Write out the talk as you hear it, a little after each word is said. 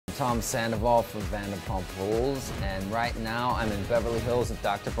Tom Sandoval from Vanderpump Rules, and right now I'm in Beverly Hills at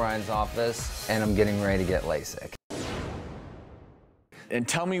Dr. Brian's office, and I'm getting ready to get LASIK. And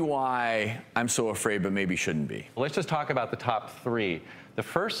tell me why I'm so afraid, but maybe shouldn't be. Let's just talk about the top three. The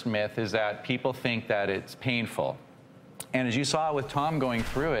first myth is that people think that it's painful. And as you saw with Tom going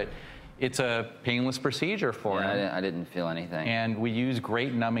through it, it's a painless procedure for him. I didn't feel anything. And we use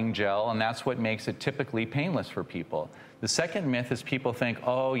great numbing gel, and that's what makes it typically painless for people. The second myth is people think,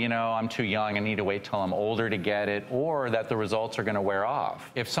 oh, you know, I'm too young, I need to wait till I'm older to get it, or that the results are gonna wear off.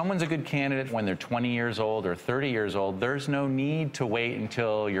 If someone's a good candidate when they're 20 years old or 30 years old, there's no need to wait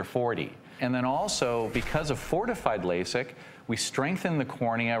until you're 40. And then also, because of fortified LASIK, we strengthen the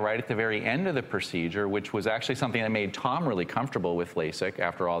cornea right at the very end of the procedure, which was actually something that made Tom really comfortable with LASIK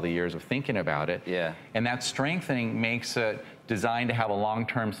after all the years of thinking about it. Yeah. And that strengthening makes it designed to have a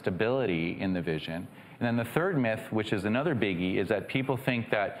long-term stability in the vision. And then the third myth, which is another biggie, is that people think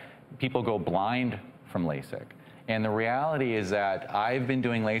that people go blind from LASIK. And the reality is that I've been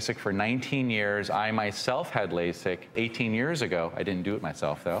doing LASIK for 19 years. I myself had LASIK 18 years ago. I didn't do it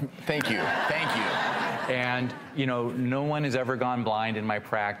myself, though. Thank you. Thank you. And, you know, no one has ever gone blind in my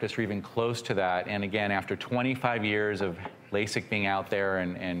practice or even close to that. And again, after 25 years of LASIK being out there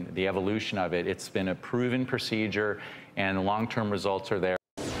and the evolution of it, it's been a proven procedure, and the long-term results are there.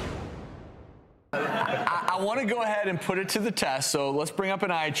 I want to go ahead and put it to the test, so let's bring up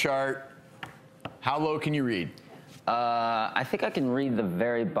an eye chart. How low can you read? I think I can read the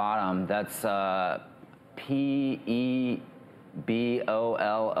very bottom. That's P-E-B-O-L-O-F-T-D.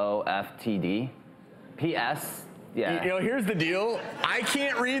 P-S. Yeah. You know, here's the deal. I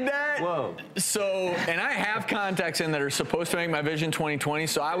can't read that. Whoa. So, and I have contacts in that are supposed to make my vision 20/20,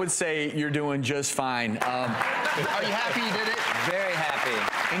 so I would say you're doing just fine. Are you happy you did it? Very happy.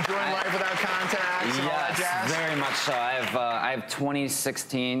 Enjoying life without contacts and all that jazz? Yes, very much so. I have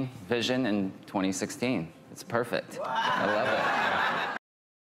 2016 vision in 2016. It's perfect. Wow. I love it.